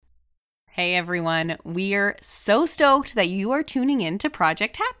Hey everyone, we're so stoked that you are tuning in to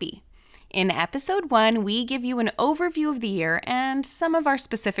Project Happy. In episode 1, we give you an overview of the year and some of our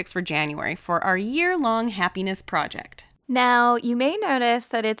specifics for January for our year-long happiness project. Now, you may notice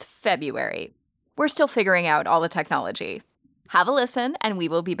that it's February. We're still figuring out all the technology. Have a listen, and we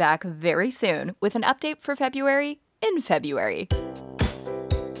will be back very soon with an update for February in February.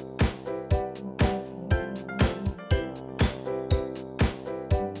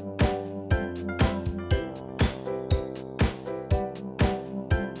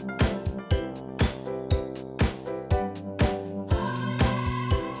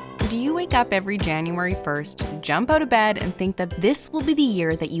 Do you wake up every January 1st, jump out of bed, and think that this will be the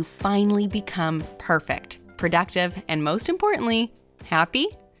year that you finally become perfect, productive, and most importantly, happy?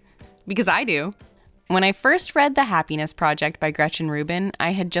 Because I do. When I first read The Happiness Project by Gretchen Rubin,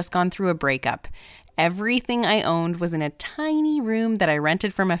 I had just gone through a breakup. Everything I owned was in a tiny room that I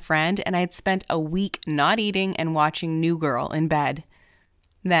rented from a friend, and I had spent a week not eating and watching New Girl in bed.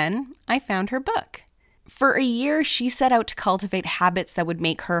 Then I found her book. For a year, she set out to cultivate habits that would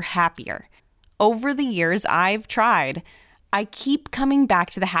make her happier. Over the years, I've tried. I keep coming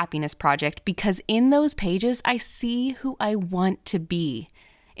back to the Happiness Project because in those pages, I see who I want to be.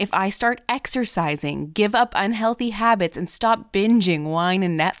 If I start exercising, give up unhealthy habits, and stop binging wine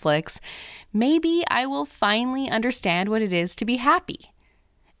and Netflix, maybe I will finally understand what it is to be happy.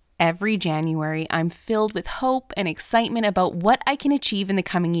 Every January, I'm filled with hope and excitement about what I can achieve in the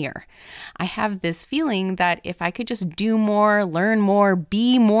coming year. I have this feeling that if I could just do more, learn more,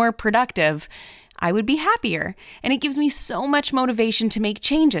 be more productive, I would be happier, and it gives me so much motivation to make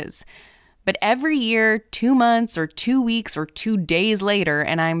changes. But every year, 2 months or 2 weeks or 2 days later,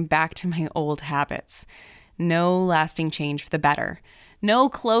 and I'm back to my old habits. No lasting change for the better. No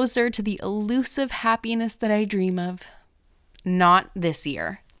closer to the elusive happiness that I dream of. Not this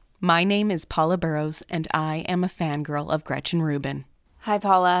year. My name is Paula Burrows, and I am a fangirl of Gretchen Rubin. Hi,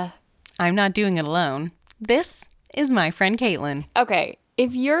 Paula. I'm not doing it alone. This is my friend Caitlin. Okay,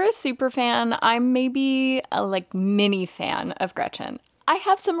 if you're a super fan, I'm maybe a mini fan of Gretchen. I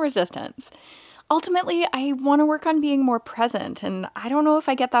have some resistance. Ultimately, I want to work on being more present, and I don't know if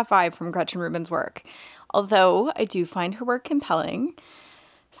I get that vibe from Gretchen Rubin's work, although I do find her work compelling.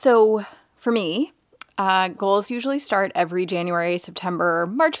 So, for me, goals usually start every January, September,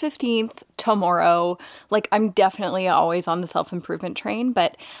 March 15th, tomorrow. I'm definitely always on the self-improvement train,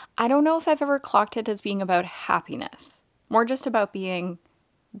 but I don't know if I've ever clocked it as being about happiness. More just about being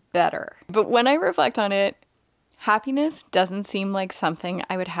better. But when I reflect on it, happiness doesn't seem like something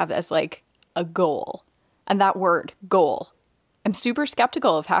I would have as a goal. And that word, goal. I'm super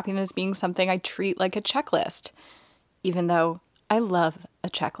skeptical of happiness being something I treat like a checklist, even though I love a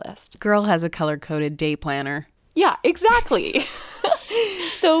checklist. Girl has a color-coded day planner. Yeah, exactly.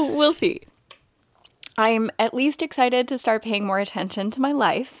 So we'll see. I'm at least excited to start paying more attention to my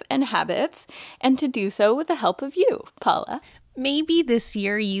life and habits, and to do so with the help of you, Paula. Maybe this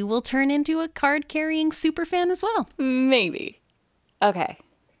year you will turn into a card-carrying superfan as well. Maybe. Okay,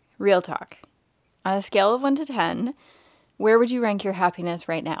 real talk. On a scale of 1 to 10, where would you rank your happiness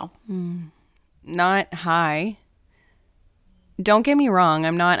right now? Not high. Don't get me wrong,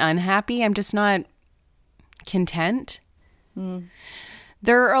 I'm not unhappy, I'm just not content.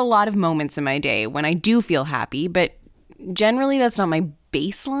 There are a lot of moments in my day when I do feel happy, but generally that's not my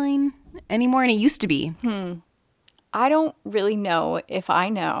baseline anymore, and it used to be. I don't really know if I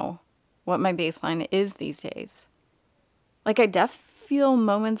know what my baseline is these days. I feel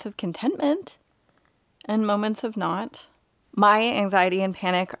moments of contentment and moments of not. My anxiety and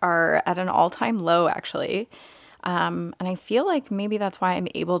panic are at an all-time low, actually. And I feel like maybe that's why I'm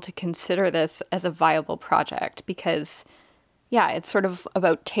able to consider this as a viable project because, it's sort of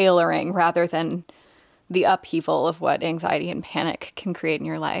about tailoring rather than the upheaval of what anxiety and panic can create in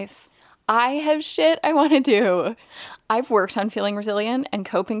your life. I have shit I want to do. I've worked on feeling resilient and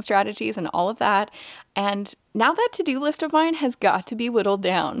coping strategies and all of that, and now that to-do list of mine has got to be whittled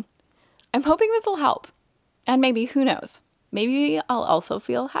down. I'm hoping this will help. And maybe, who knows, maybe I'll also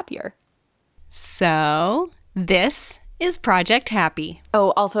feel happier. So, this is Project Happy.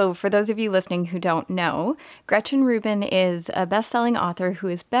 Oh, also, for those of you listening who don't know, Gretchen Rubin is a best-selling author who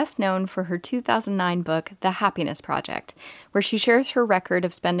is best known for her 2009 book, The Happiness Project, where she shares her record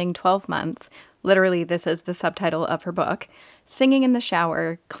of spending 12 months, literally this is the subtitle of her book, singing in the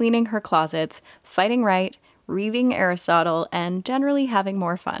shower, cleaning her closets, fighting right, reading Aristotle, and generally having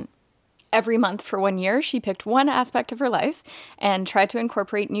more fun. Every month for 1 year, she picked one aspect of her life and tried to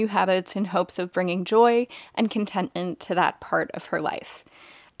incorporate new habits in hopes of bringing joy and contentment to that part of her life.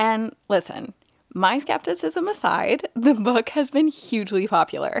 And listen, My skepticism aside, the book has been hugely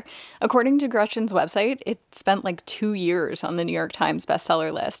popular. According to Gretchen's website, it spent like 2 years on the New York Times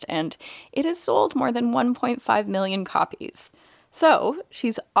bestseller list, and it has sold more than 1.5 million copies. So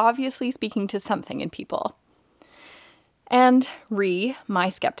she's obviously speaking to something in people. And my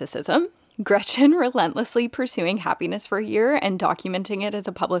skepticism, Gretchen relentlessly pursuing happiness for a year and documenting it as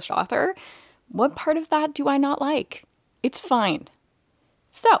a published author. What part of that do I not like? It's fine.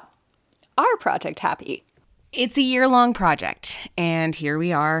 So, our Project Happy. It's a year-long project, and here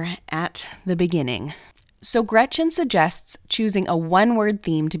we are at the beginning. So Gretchen suggests choosing a one-word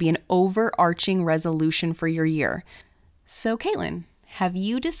theme to be an overarching resolution for your year. So Caitlin, have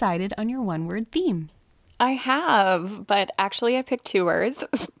you decided on your one-word theme? I have, but actually I picked 2 words.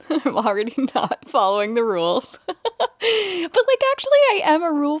 I'm already not following the rules. But actually I am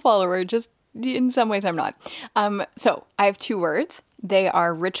a rule follower, just in some ways I'm not. So I have 2 words. They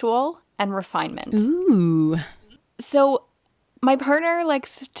are ritual and refinement. Ooh. So my partner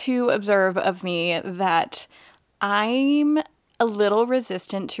likes to observe of me that I'm a little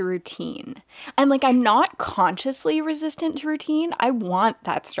resistant to routine. And I'm not consciously resistant to routine. I want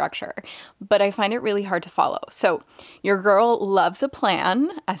that structure, but I find it really hard to follow. So your girl loves a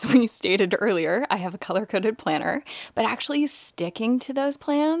plan. As we stated earlier, I have a color-coded planner, but actually sticking to those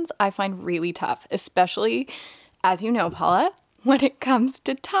plans, I find really tough, especially, as you know, Paula, when it comes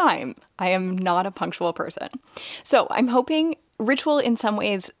to time. I am not a punctual person. So I'm hoping ritual in some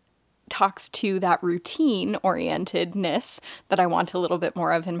ways talks to that routine-orientedness that I want a little bit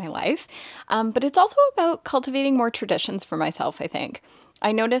more of in my life. But it's also about cultivating more traditions for myself, I think.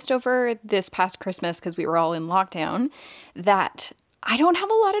 I noticed over this past Christmas, because we were all in lockdown, that I don't have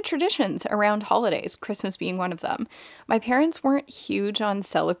a lot of traditions around holidays, Christmas being one of them. My parents weren't huge on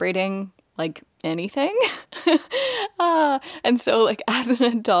celebrating anything. And so as an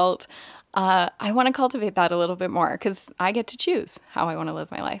adult, I want to cultivate that a little bit more because I get to choose how I want to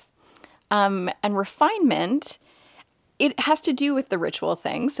live my life. And refinement, it has to do with the ritual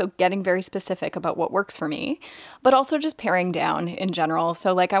thing. So getting very specific about what works for me, but also just paring down in general.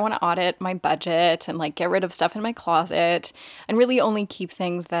 So I want to audit my budget and get rid of stuff in my closet and really only keep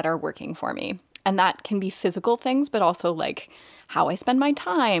things that are working for me. And that can be physical things, but also how I spend my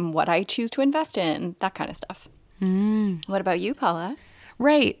time, what I choose to invest in, that kind of stuff. What about you, Paula?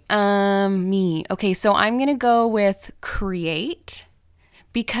 Right. Me. Okay, so I'm going to go with create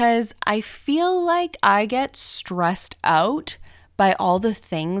because I feel like I get stressed out by all the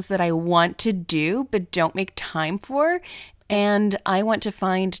things that I want to do but don't make time for. And I want to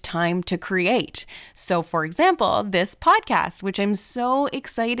find time to create. So, for example, this podcast, which I'm so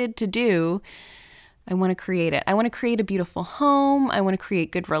excited to do, I want to create it. I want to create a beautiful home. I want to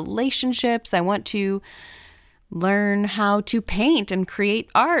create good relationships. I want to learn how to paint and create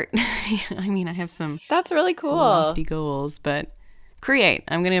art. I mean, I have some That's really cool. lofty goals, but create.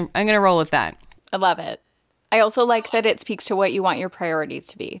 I'm gonna roll with that. I love it. I also like that it speaks to what you want your priorities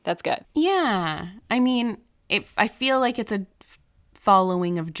to be. That's good. Yeah. I mean, I feel like it's a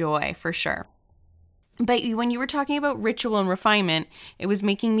following of joy for sure. But when you were talking about ritual and refinement, it was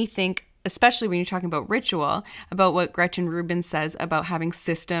making me think, especially when you're talking about ritual, about what Gretchen Rubin says about having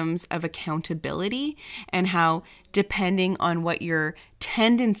systems of accountability and how depending on what your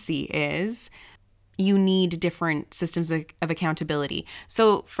tendency is, you need different systems of accountability.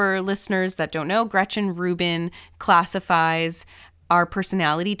 So for listeners that don't know, Gretchen Rubin classifies our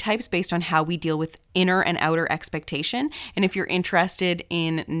personality types based on how we deal with inner and outer expectation. And if you're interested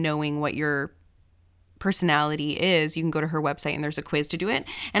in knowing what your personality is, you can go to her website and there's a quiz to do it.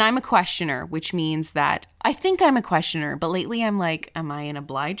 And I'm a questioner, which means that I think I'm a questioner, but lately I'm am I an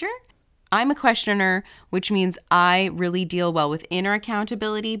obliger? I'm a questioner, which means I really deal well with inner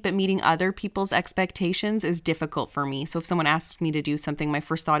accountability, but meeting other people's expectations is difficult for me. So if someone asks me to do something, my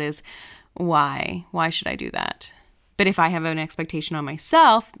first thought is, why? Why should I do that? But if I have an expectation on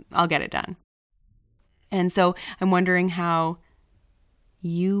myself, I'll get it done. And so I'm wondering how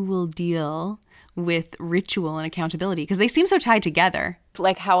you will deal with ritual and accountability because they seem so tied together.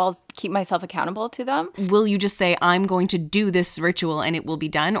 How I'll keep myself accountable to them. Will you just say, I'm going to do this ritual and it will be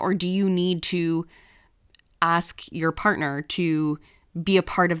done? Or do you need to ask your partner to be a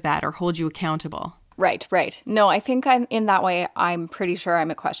part of that or hold you accountable? Right. No, I think I'm in that way. I'm pretty sure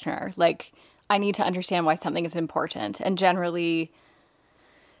I'm a questioner. I need to understand why something is important. And generally,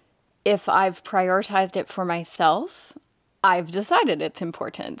 if I've prioritized it for myself, I've decided it's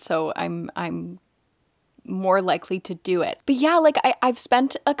important. So I'm more likely to do it. But yeah, I've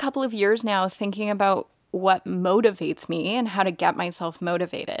spent a couple of years now thinking about what motivates me and how to get myself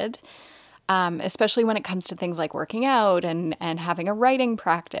motivated, especially when it comes to things like working out and having a writing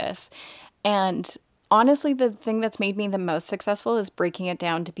practice. And honestly, the thing that's made me the most successful is breaking it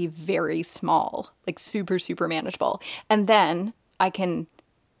down to be very small, like super, super manageable. And then I can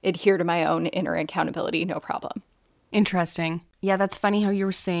adhere to my own inner accountability, no problem. Interesting. Yeah, that's funny how you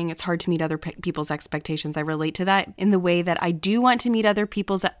were saying it's hard to meet other people's expectations. I relate to that in the way that I do want to meet other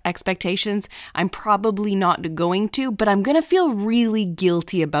people's expectations. I'm probably not going to, but I'm going to feel really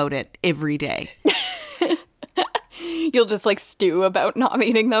guilty about it every day. You'll just like stew about not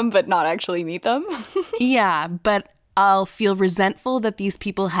meeting them, but not actually meet them. Yeah, but I'll feel resentful that these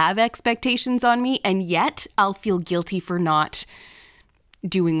people have expectations on me, and yet I'll feel guilty for not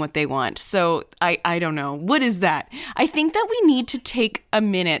doing what they want. So I don't know. What is that? I think that we need to take a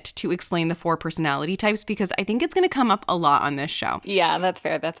minute to explain the 4 personality types because I think it's going to come up a lot on this show. Yeah, that's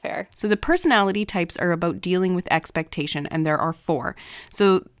fair. That's fair. So the personality types are about dealing with expectation, and there are 4.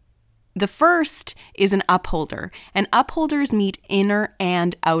 So the first is an upholder, and upholders meet inner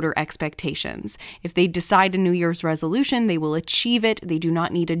and outer expectations. If they decide a New Year's resolution, they will achieve it. They do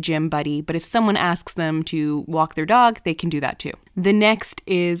not need a gym buddy, but if someone asks them to walk their dog, they can do that too. The next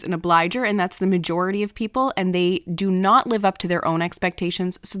is an obliger, and that's the majority of people, and they do not live up to their own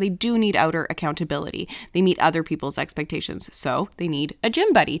expectations, so they do need outer accountability. They meet other people's expectations, so they need a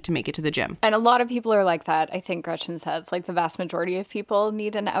gym buddy to make it to the gym. And a lot of people are like that, I think Gretchen says. Like the vast majority of people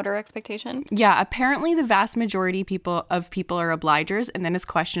need an outer expectation. Yeah, apparently the vast majority of people are obligers, and then it's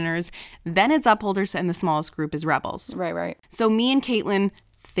questioners, then it's upholders, and the smallest group is rebels. Right. So me and Caitlin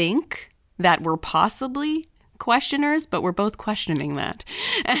think that we're possibly questioners, but we're both questioning that.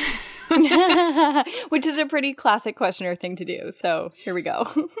 Which is a pretty classic questioner thing to do. So here we go.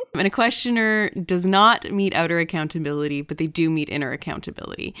 And a questioner does not meet outer accountability, but they do meet inner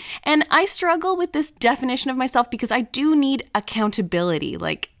accountability. And I struggle with this definition of myself because I do need accountability.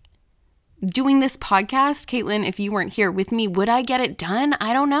 Like doing this podcast, Caitlin, if you weren't here with me, would I get it done?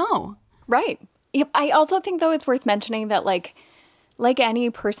 I don't know. Right. Yep. I also think, though, it's worth mentioning that like any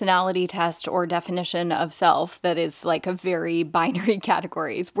personality test or definition of self that is like a very binary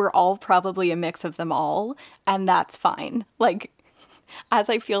categories, we're all probably a mix of them all, and that's fine. Like, as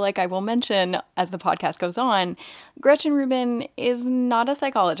I feel like I will mention as the podcast goes on, Gretchen Rubin is not a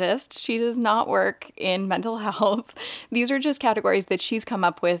psychologist. She does not work in mental health. These are just categories that she's come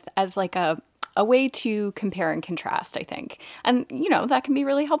up with as like a way to compare and contrast, I think. And, you know, that can be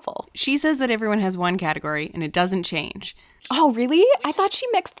really helpful. She says that everyone has one category and it doesn't change. Oh, really? I thought she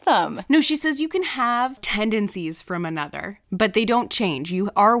mixed them. No, she says you can have tendencies from another, but they don't change. You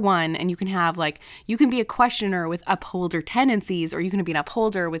are one, and you can have you can be a questioner with upholder tendencies, or you can be an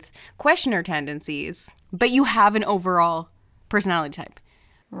upholder with questioner tendencies, but you have an overall personality type.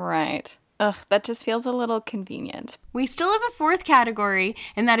 Right. Ugh, that just feels a little convenient. We still have a 4th category,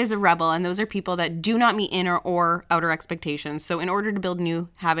 and that is a rebel, and those are people that do not meet inner or outer expectations. So in order to build new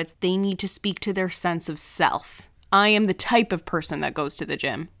habits, they need to speak to their sense of self. I am the type of person that goes to the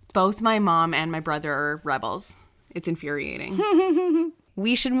gym. Both my mom and my brother are rebels. It's infuriating.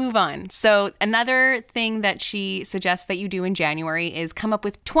 We should move on. So another thing that she suggests that you do in January is come up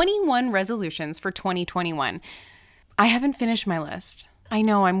with 21 resolutions for 2021. I haven't finished my list. I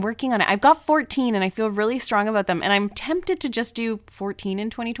know, I'm working on it. I've got 14 and I feel really strong about them. And I'm tempted to just do 14 in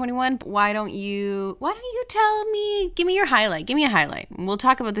 2021. But why don't you tell me, give me your highlight. Give me a highlight. We'll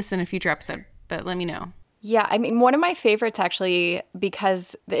talk about this in a future episode, but let me know. Yeah, I mean, one of my favorites actually,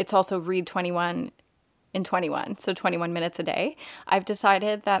 because it's also read 21 in 21, so 21 minutes a day, I've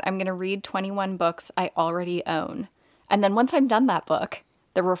decided that I'm going to read 21 books I already own. And then once I'm done that book,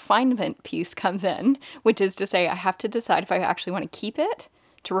 the refinement piece comes in, which is to say I have to decide if I actually want to keep it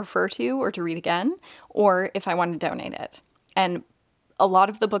to refer to or to read again, or if I want to donate it. And a lot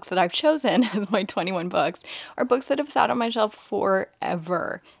of the books that I've chosen as my 21 books are books that have sat on my shelf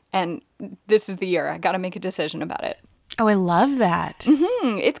forever. And this is the year. I got to make a decision about it. Oh, I love that.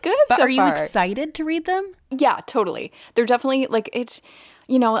 Mm-hmm. It's good but so are you far. excited to read them? Yeah, totally. They're definitely it's,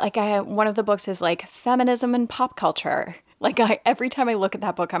 one of the books is like feminism and pop culture. Every time I look at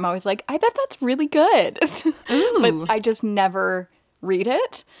that book, I'm always like, I bet that's really good. But I just never read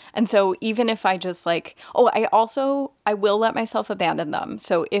it. And so even if I just I will let myself abandon them.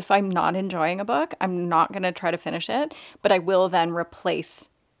 So if I'm not enjoying a book, I'm not going to try to finish it, but I will then replace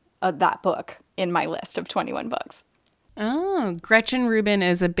that book in my list of 21 books. Oh, Gretchen Rubin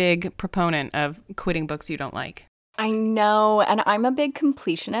is a big proponent of quitting books you don't like. I know, and I'm a big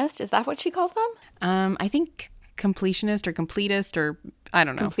completionist. Is that what she calls them? I think completionist or completist or I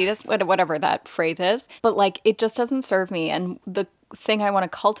don't know. Completist, whatever that phrase is. But it just doesn't serve me. And the thing I want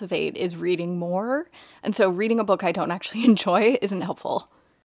to cultivate is reading more. And so reading a book I don't actually enjoy isn't helpful.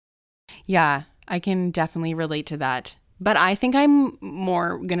 Yeah, I can definitely relate to that. But I think I'm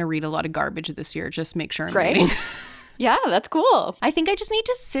more going to read a lot of garbage this year. Just make sure I'm Great. reading. Yeah, that's cool. I think I just need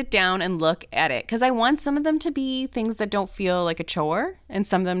to sit down and look at it because I want some of them to be things that don't feel like a chore and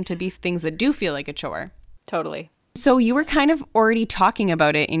some of them to be things that do feel like a chore. Totally. So you were kind of already talking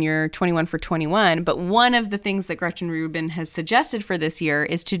about it in your 21 for 21, but one of the things that Gretchen Rubin has suggested for this year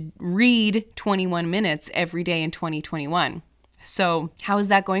is to read 21 minutes every day in 2021. So how is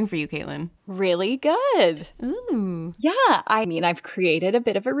that going for you, Caitlin? Really good. Ooh. Yeah, I mean, I've created a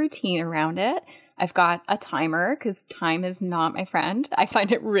bit of a routine around it. I've got a timer because time is not my friend. I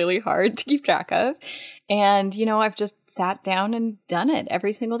find it really hard to keep track of. And, I've just sat down and done it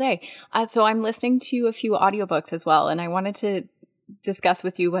every single day. So I'm listening to a few audiobooks as well. And I wanted to discuss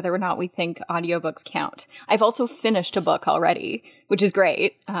with you whether or not we think audiobooks count. I've also finished a book already, which is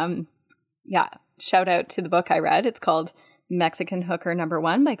great. Shout out to the book I read. It's called Mexican Hooker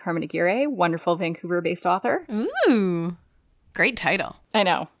 #1 by Carmen Aguirre, wonderful Vancouver-based author. Ooh, great title. I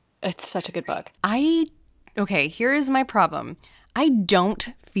know. It's such a good book. Okay, here is my problem. I don't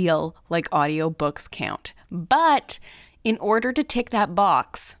feel like audiobooks count. But in order to tick that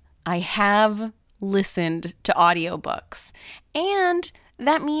box, I have listened to audiobooks. And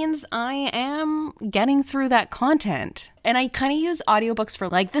that means I am getting through that content. And I kind of use audiobooks for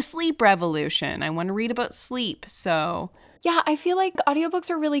like the sleep revolution. I want to read about sleep, so... Yeah, I feel like audiobooks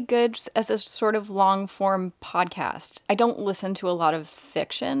are really good as a sort of long-form podcast. I don't listen to a lot of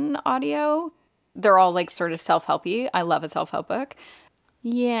fiction audio. They're all like sort of self-helpy. I love a self-help book.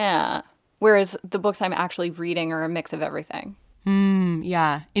 Yeah. Whereas the books I'm actually reading are a mix of everything.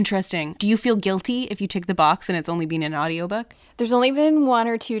 Yeah, interesting. Do you feel guilty if you tick the box and it's only been an audiobook? There's only been 1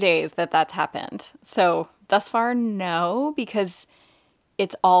 or 2 days that's happened. So thus far, no, because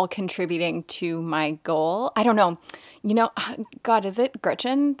it's all contributing to my goal. I don't know. God, is it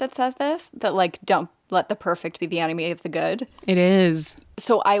Gretchen that says this? That like, don't let the perfect be the enemy of the good? It is.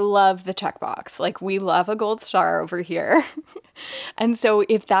 So I love the checkbox. Like, we love a gold star over here. And so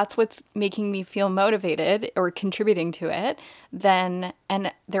if that's what's making me feel motivated or contributing to it, then,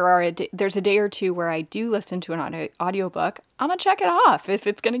 and there's a day or two where I do listen to an audiobook, I'm going to check it off if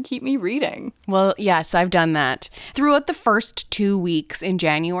it's going to keep me reading. Well, yes, I've done that. Throughout the first 2 weeks in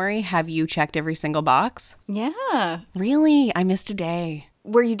January, have you checked every single box? Yeah. Really? I missed a day.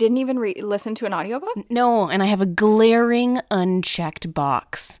 Where you didn't even listen to an audiobook? No, and I have a glaring unchecked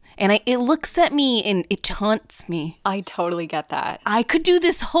box. And it looks at me and it taunts me. I totally get that. I could do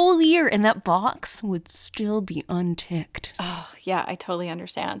this whole year and that box would still be unticked. Oh, yeah, I totally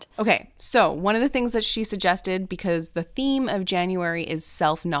understand. Okay, so one of the things that she suggested, because the theme of January is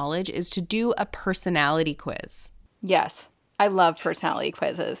self-knowledge, is to do a personality quiz. Yes. I love personality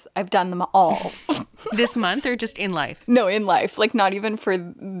quizzes. I've done them all. This month or just in life? No, in life. Like, not even for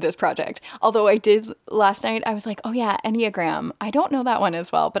this project. Although I did last night, I was like, oh yeah, Enneagram. I don't know that one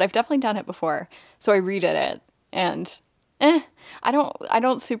as well, but I've definitely done it before. So I redid it. And I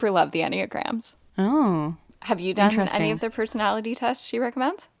don't super love the Enneagrams. Oh. Have you done any of the personality tests she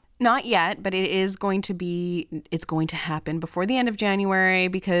recommends? Not yet, but it's going to happen before the end of January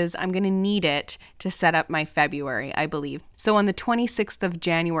because I'm going to need it to set up my February, I believe. So on the 26th of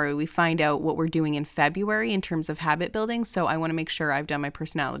January, we find out what we're doing in February in terms of habit building. So I want to make sure I've done my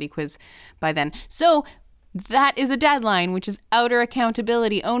personality quiz by then. So that is a deadline, which is outer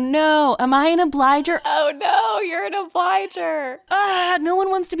accountability. Oh no, am I an obliger? Oh no, you're an obliger. No one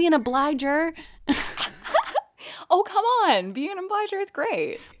wants to be an obliger. Oh, come on. Being an obliger is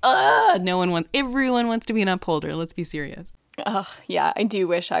great. Everyone wants to be an upholder. Let's be serious. Oh, yeah. I do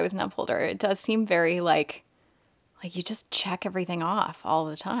wish I was an upholder. It does seem very like you just check everything off all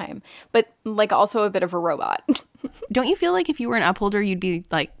the time. But like also a bit of a robot. Don't you feel like if you were an upholder, you'd be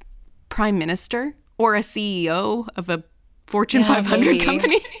like prime minister or a CEO of a Fortune 500 maybe.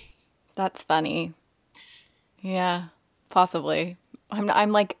 company? That's funny. Yeah, possibly.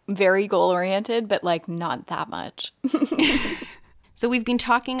 I'm like very goal oriented, but like not that much. So we've been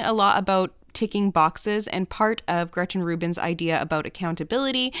talking a lot about ticking boxes, and part of Gretchen Rubin's idea about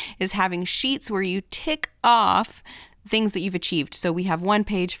accountability is having sheets where you tick off things that you've achieved. So we have one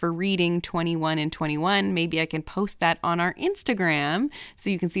page for reading 21 and 21. Maybe I can post that on our Instagram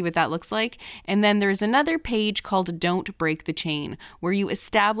so you can see what that looks like. And then there's another page called Don't Break the Chain, where you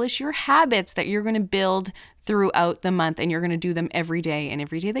establish your habits that you're going to build throughout the month, and you're going to do them every day. And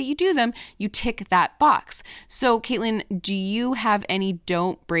every day that you do them, you tick that box. So Caitlin, do you have any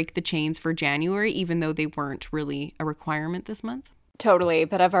don't break the chains for January, even though they weren't really a requirement this month? Totally,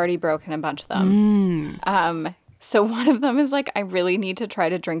 but I've already broken a bunch of them. So one of them is like, I really need to try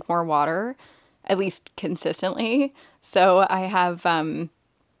to drink more water, at least consistently. So I have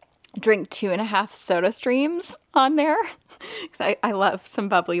drink 2.5 soda streams on there because I love some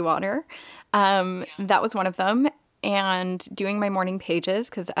bubbly water. That was one of them. And doing my morning pages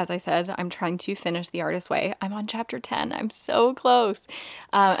because, as I said, I'm trying to finish The Artist's Way. I'm on chapter 10. I'm so close.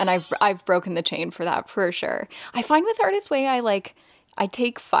 And I've broken the chain for that for sure. I find with Artist's Way, I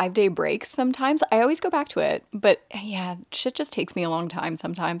take 5-day breaks sometimes. I always go back to it. But yeah, shit just takes me a long time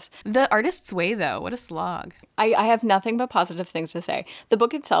sometimes. The Artist's Way, though, what a slog. I have nothing but positive things to say. The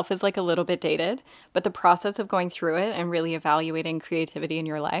book itself is like a little bit dated, but the process of going through it and really evaluating creativity in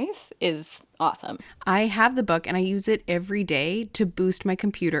your life is awesome. I have the book and I use it every day to boost my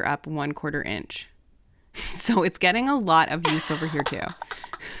computer up 1/4 inch. So it's getting a lot of use over here too.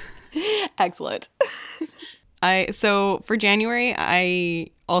 Excellent. So for January,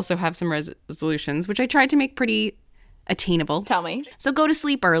 I also have some resolutions, which I tried to make pretty attainable. Tell me. So go to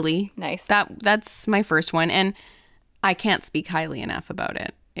sleep early. Nice. That's my first one. And I can't speak highly enough about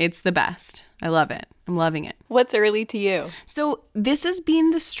it. It's the best. I love it. I'm loving it. What's early to you? So this has been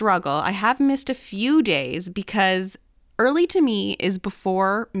the struggle. I have missed a few days because early to me is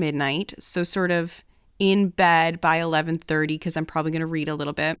before midnight. So sort of in bed by 11:30 because I'm probably going to read a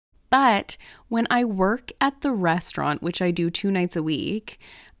little bit. But when I work at the restaurant, which I do 2 nights a week,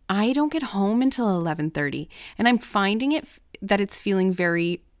 I don't get home until 11:30. And I'm finding that it's feeling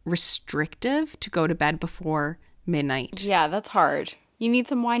very restrictive to go to bed before midnight. Yeah, that's hard. You need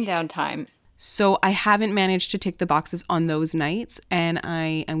some wind down time. So I haven't managed to tick the boxes on those nights. And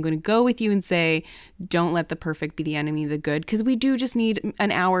I am going to go with you and say, don't let the perfect be the enemy of the good. Because we do just need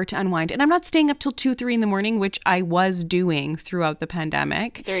an hour to unwind. And I'm not staying up till 2, 3 in the morning, which I was doing throughout the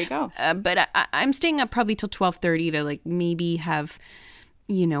pandemic. There you go. But I'm staying up probably till 12:30 to like maybe have,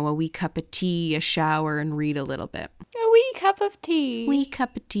 a wee cup of tea, a shower, and read a little bit. A wee cup of tea. Wee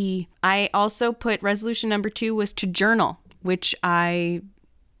cup of tea. I also put resolution number 2 was to journal, which I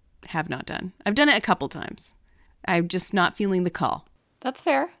have not done. I've done it a couple times. I'm just not feeling the call. That's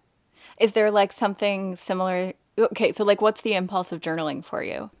fair. Is there like something similar? Okay, so like what's the impulse of journaling for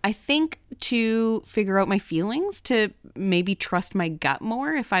you? I think to figure out my feelings, to maybe trust my gut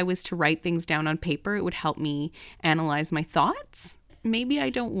more. If I was to write things down on paper, it would help me analyze my thoughts. Maybe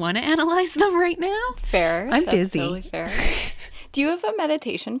I don't want to analyze them right now. Fair. I'm That's busy. Totally fair. Do you have a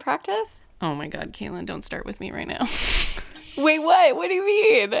meditation practice? Oh my God, Caitlin, don't start with me right now. Wait, what? What do you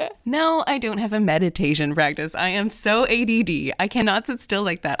mean? No, I don't have a meditation practice. I am so ADD. I cannot sit still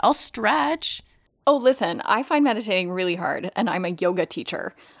like that. I'll stretch. Oh, listen, I find meditating really hard, and I'm a yoga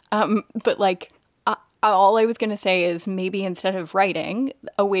teacher. But like, all I was going to say is maybe instead of writing,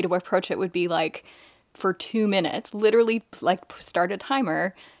 a way to approach it would be like for 2 minutes, literally like start a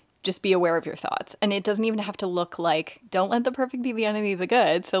timer, just be aware of your thoughts. And it doesn't even have to look like, don't let the perfect be the enemy of the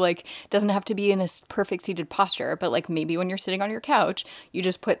good. So like, it doesn't have to be in a perfect seated posture, but like maybe when you're sitting on your couch, you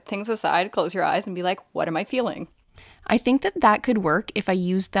just put things aside, close your eyes and be like, what am I feeling? I think that could work if I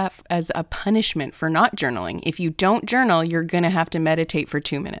used that as a punishment for not journaling. If you don't journal, you're going to have to meditate for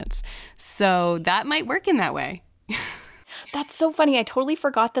 2 minutes. So that might work in that way. That's so funny. I totally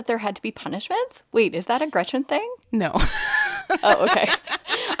forgot that there had to be punishments. Wait, is that a Gretchen thing? No. Oh, okay.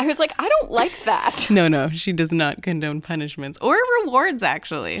 I was like, I don't like that. No, she does not condone punishments or rewards,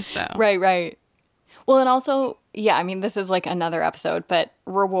 actually. So Right. Well, and also, yeah, I mean, this is like another episode, but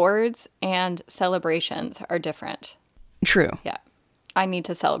rewards and celebrations are different. True. Yeah. I need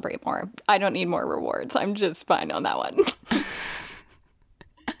to celebrate more. I don't need more rewards. I'm just fine on that one.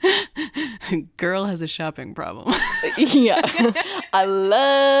 Girl has a shopping problem. Yeah. I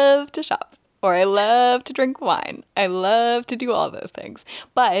love to shop. Or I love to drink wine. I love to do all those things.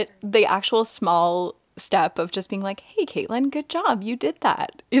 But the actual small step of just being like, hey, Caitlin, good job. You did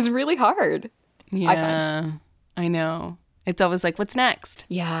that is really hard. Yeah, I know. It's always like, what's next?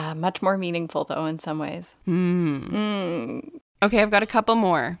 Yeah, much more meaningful, though, in some ways. Okay, I've got a couple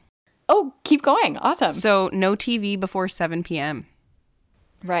more. Oh, keep going. Awesome. So no TV before 7 p.m.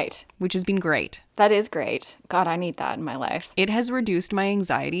 Right. Which has been great. That is great. God, I need that in my life. It has reduced my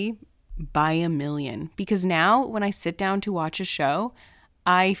anxiety by a million because now when I sit down to watch a show,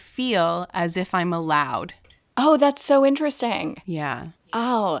 I feel as if I'm allowed. Oh, that's so interesting. Yeah.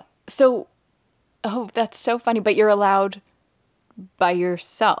 Oh, that's so funny. But you're allowed by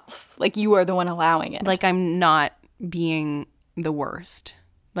yourself. Like you are the one allowing it. Like I'm not being the worst.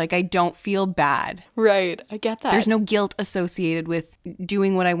 Like I don't feel bad. Right. I get that. There's no guilt associated with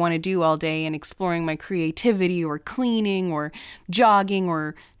doing what I want to do all day and exploring my creativity or cleaning or jogging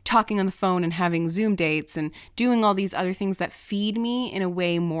or talking on the phone and having Zoom dates and doing all these other things that feed me in a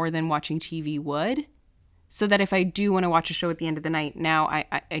way more than watching TV would. So that if I do want to watch a show at the end of the night, now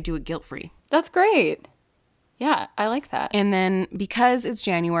I do it guilt-free. That's great. Yeah, I like that. And then because it's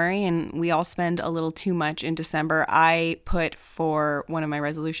January and we all spend a little too much in December, I put for one of my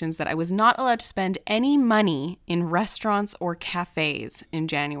resolutions that I was not allowed to spend any money in restaurants or cafes in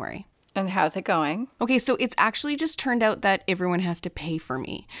January. And how's it going? Okay, so it's actually just turned out that everyone has to pay for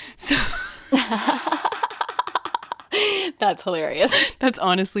me. So That's hilarious. that's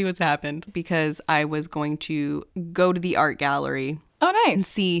honestly what's happened, because I was going to go to the art gallery Oh, and nice.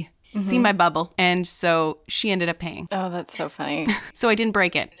 see my bubble. And so she ended up paying. Oh, that's so funny. So I didn't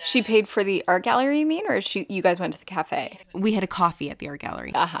break it. She paid for the art gallery, you mean? Or you guys went to the cafe? We had a coffee at the art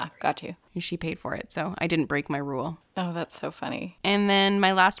gallery Aha, got you. and she paid for it. So I didn't break my rule. Oh, that's so funny. And then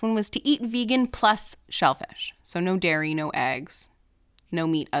my last one was to eat vegan plus shellfish. So no dairy, no eggs, no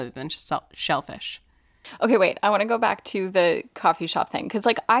meat other than shellfish. Okay, wait. I want to go back to the coffee shop thing because,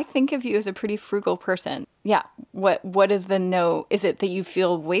 like, I think of you as a pretty frugal person. Yeah. What is the no? Is it that you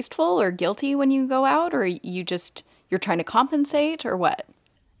feel wasteful or guilty when you go out, or you're trying to compensate, or what?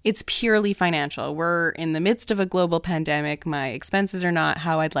 It's purely financial. We're in the midst of a global pandemic. My expenses are not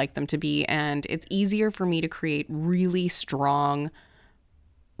how I'd like them to be, and it's easier for me to create really strong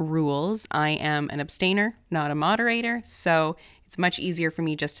rules. I am an abstainer, not a moderator, so it's much easier for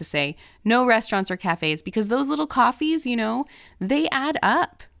me just to say no restaurants or cafes, because those little coffees, they add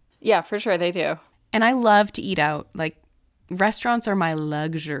up. Yeah, for sure they do. And I love to eat out. Like, restaurants are my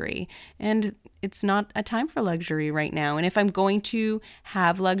luxury, and it's not a time for luxury right now. And if I'm going to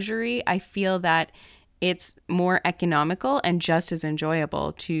have luxury, I feel that it's more economical and just as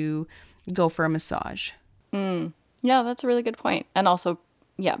enjoyable to go for a massage. Yeah, that's a really good point. And also,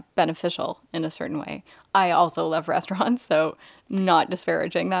 yeah, beneficial in a certain way. I also love restaurants, so not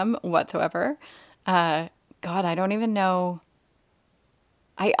disparaging them whatsoever. God, I don't even know.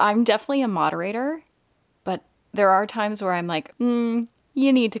 I'm definitely a moderator, but there are times where I'm like, you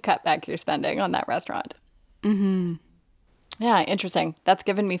need to cut back your spending on that restaurant. Mm-hmm. Yeah, interesting. That's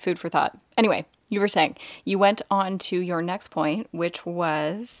given me food for thought. Anyway, you were saying you went on to your next point, which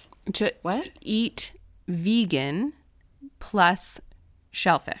was To what? eat vegan plus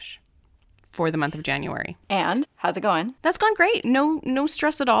shellfish for the month of January. And how's it going? That's gone great. No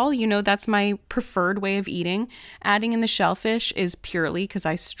stress at all. That's my preferred way of eating. Adding in the shellfish is purely because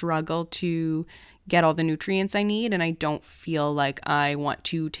I struggle to get all the nutrients I need, and I don't feel like I want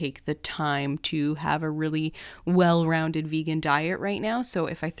to take the time to have a really well-rounded vegan diet right now. So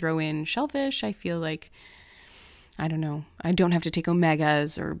if I throw in shellfish, I feel like, I don't know, I don't have to take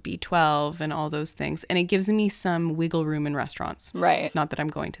omegas or B12 and all those things. And it gives me some wiggle room in restaurants. Right. Not that I'm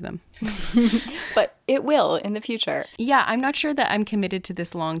going to them. But it will in the future. Yeah, I'm not sure that I'm committed to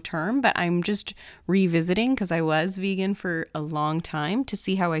this long term, but I'm just revisiting, because I was vegan for a long time, to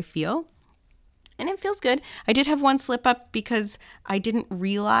see how I feel. And it feels good. I did have one slip up because I didn't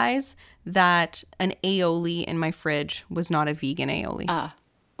realize that an aioli in my fridge was not a vegan aioli.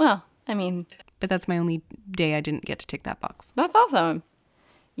 Well, I mean, But that's my only day I didn't get to tick that box. that's awesome.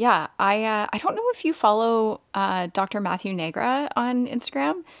 Yeah, I don't know if you follow Dr. Matthew Negra on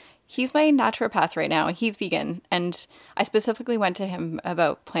Instagram. He's my naturopath right now. He's vegan, and I specifically went to him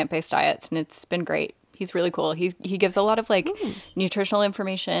about plant-based diets, and it's been great. He's really cool. He gives a lot of nutritional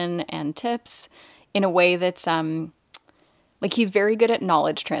information and tips in a way that's he's very good at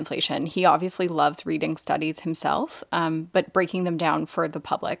knowledge translation. He obviously loves reading studies himself, but breaking them down for the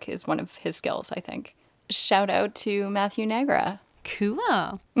public is one of his skills, I think. Shout out to Matthew Negra.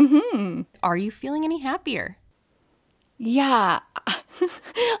 Cool. Mm-hmm. Are you feeling any happier? Yeah,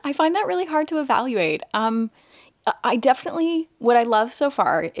 I find that really hard to evaluate. I definitely, what I love so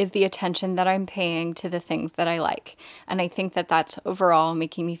far is the attention that I'm paying to the things that I like. And I think that that's overall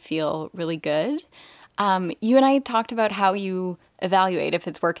making me feel really good. You and I talked about how you evaluate if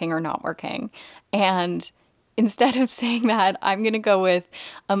it's working or not working. And instead of saying that, I'm going to go with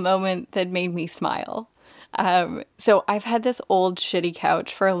a moment that made me smile. So I've had this old shitty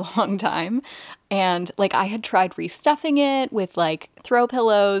couch for a long time, and I had tried restuffing it with throw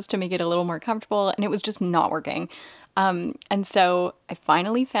pillows to make it a little more comfortable, and it was just not working. And so I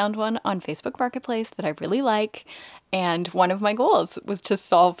finally found one on Facebook Marketplace that I really like, and one of my goals was to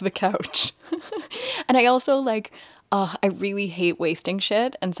solve the couch. And I also I really hate wasting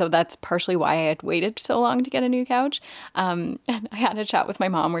shit. And so that's partially why I had waited so long to get a new couch. And I had a chat with my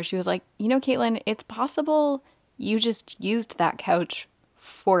mom where she was like, Caitlin, it's possible you just used that couch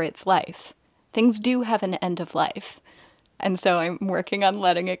for its life. Things do have an end of life. And so I'm working on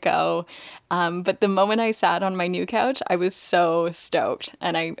letting it go. But the moment I sat on my new couch, I was so stoked.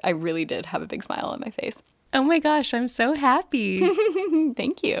 And I really did have a big smile on my face. Oh my gosh, I'm so happy.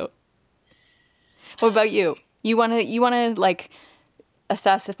 Thank you. What about you? You want to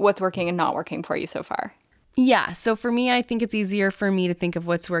assess if what's working and not working for you so far? Yeah, so for me, I think it's easier for me to think of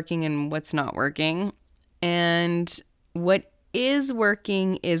what's working and what's not working. And what is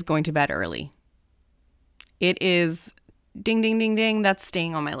working is going to bed early. It is ding, ding, ding, ding. That's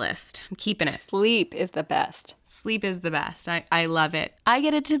staying on my list. I'm keeping it. Sleep is the best. Sleep is the best. I love it. I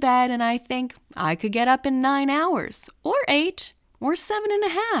get it to bed and I think I could get up in 9 hours or 8 or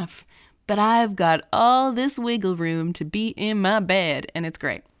 7.5. But I've got all this wiggle room to be in my bed, and it's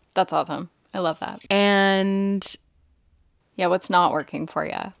great. That's awesome. I love that. And yeah, what's not working for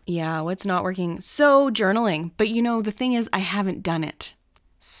you? yeah, what's not working? So journaling. But the thing is, I haven't done it.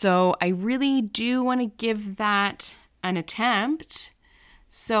 So I really do want to give that an attempt.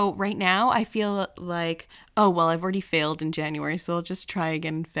 So right now I feel like, oh, well, I've already failed in January, so I'll just try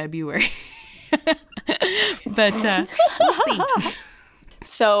again in February. But we'll see.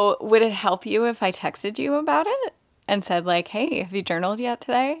 So would it help you if I texted you about it and said like, hey, have you journaled yet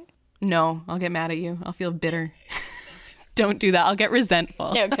today? No, I'll get mad at you. I'll feel bitter. Don't do that. I'll get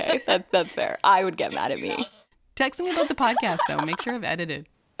resentful. Okay, that's fair. I would get mad at me. Text me about the podcast, though. Make sure I've edited.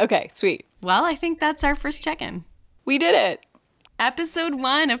 Okay, sweet. Well, I think that's our first check-in. We did it. Episode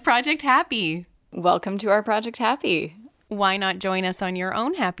 1 of Project Happy. Welcome to our Project Happy. Why not join us on your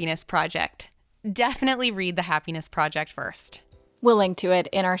own happiness project? Definitely read the Happiness Project first. We'll link to it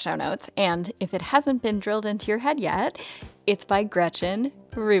in our show notes. And if it hasn't been drilled into your head yet, it's by Gretchen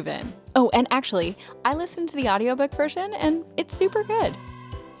Rubin. Oh, and actually, I listened to the audiobook version and it's super good.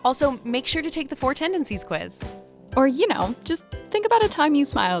 Also, make sure to take the 4 Tendencies quiz. Or, just think about a time you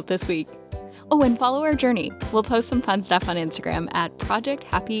smiled this week. Oh, and follow our journey. We'll post some fun stuff on Instagram at Project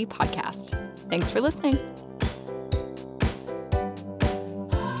Happy Podcast. Thanks for listening.